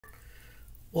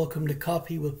Welcome to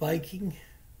Coffee with Viking.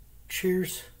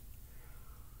 Cheers.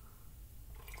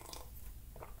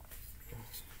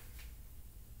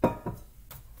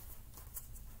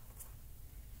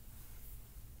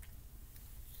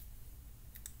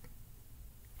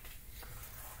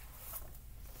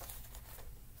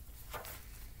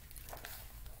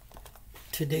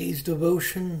 Today's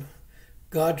devotion,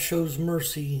 God shows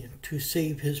mercy to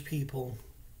save his people.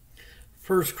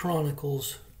 1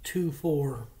 Chronicles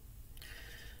 2:4.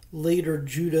 Later,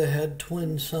 Judah had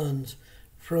twin sons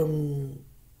from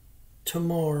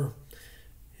Tamar,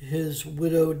 his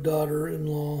widowed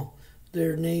daughter-in-law.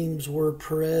 Their names were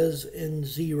Perez and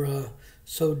Zerah,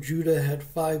 so Judah had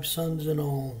 5 sons in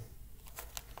all.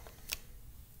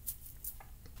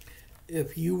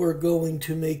 If you were going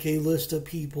to make a list of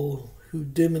people who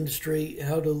demonstrate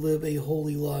how to live a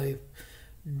holy life,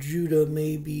 Judah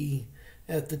may be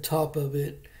at the top of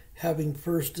it, having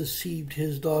first deceived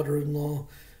his daughter-in-law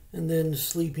and then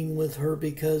sleeping with her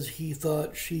because he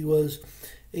thought she was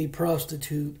a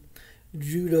prostitute.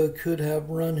 Judah could have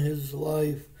run his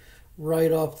life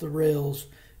right off the rails,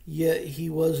 yet he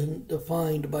wasn't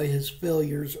defined by his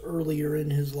failures earlier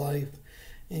in his life,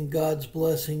 and God's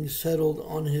blessings settled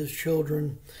on his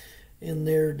children and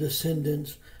their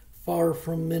descendants, far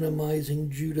from minimizing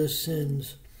Judah's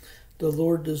sins. The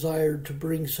Lord desired to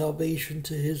bring salvation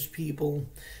to his people,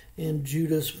 and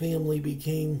Judah's family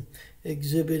became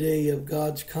Exhibit A of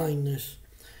God's kindness.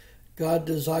 God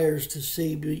desires to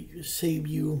save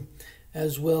you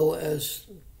as well as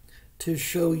to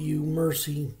show you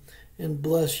mercy and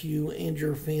bless you and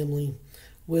your family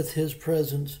with his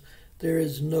presence. There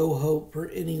is no hope for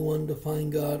anyone to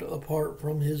find God apart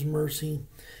from his mercy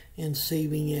and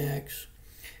saving acts.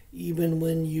 Even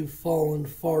when you've fallen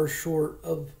far short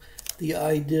of the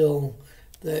ideal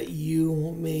that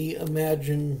you may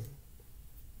imagine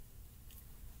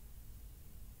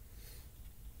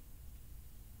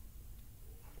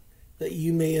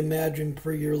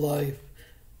for your life,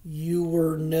 you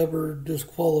were never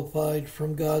disqualified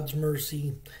from God's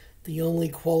mercy. The only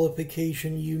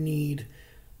qualification you need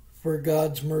for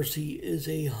God's mercy is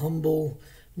a humble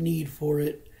need for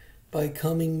it. By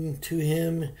coming to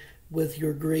him with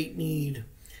your great need,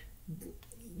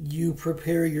 you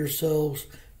prepare yourselves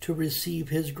to receive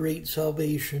his great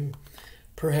salvation.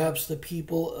 Perhaps the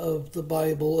people of the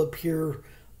Bible appear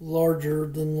larger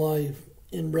than life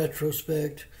in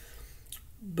retrospect,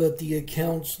 but the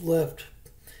accounts left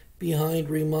behind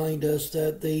remind us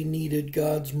that they needed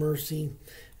God's mercy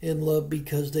and love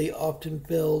because they often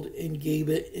failed and gave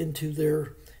into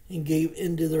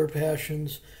their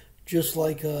passions, just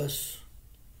like us.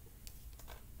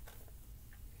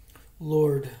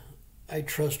 Lord, I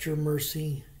trust your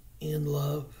mercy and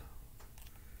love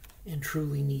and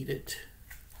truly need it.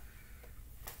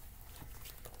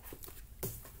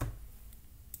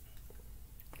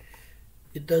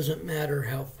 It doesn't matter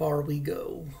how far we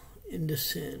go into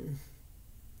sin.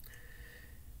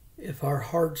 If our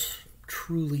hearts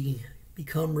truly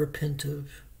become repentive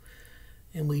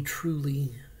and we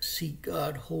truly seek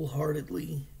God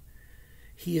wholeheartedly,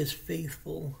 he is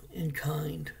faithful and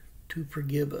kind to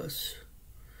forgive us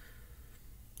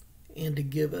and to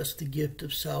give us the gift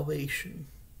of salvation.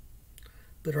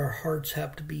 But our hearts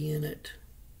have to be in it.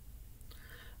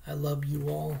 I love you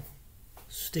all.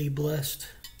 Stay blessed.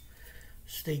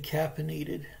 Stay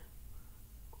caffeinated.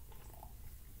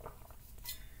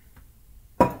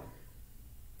 And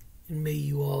may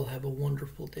you all have a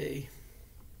wonderful day.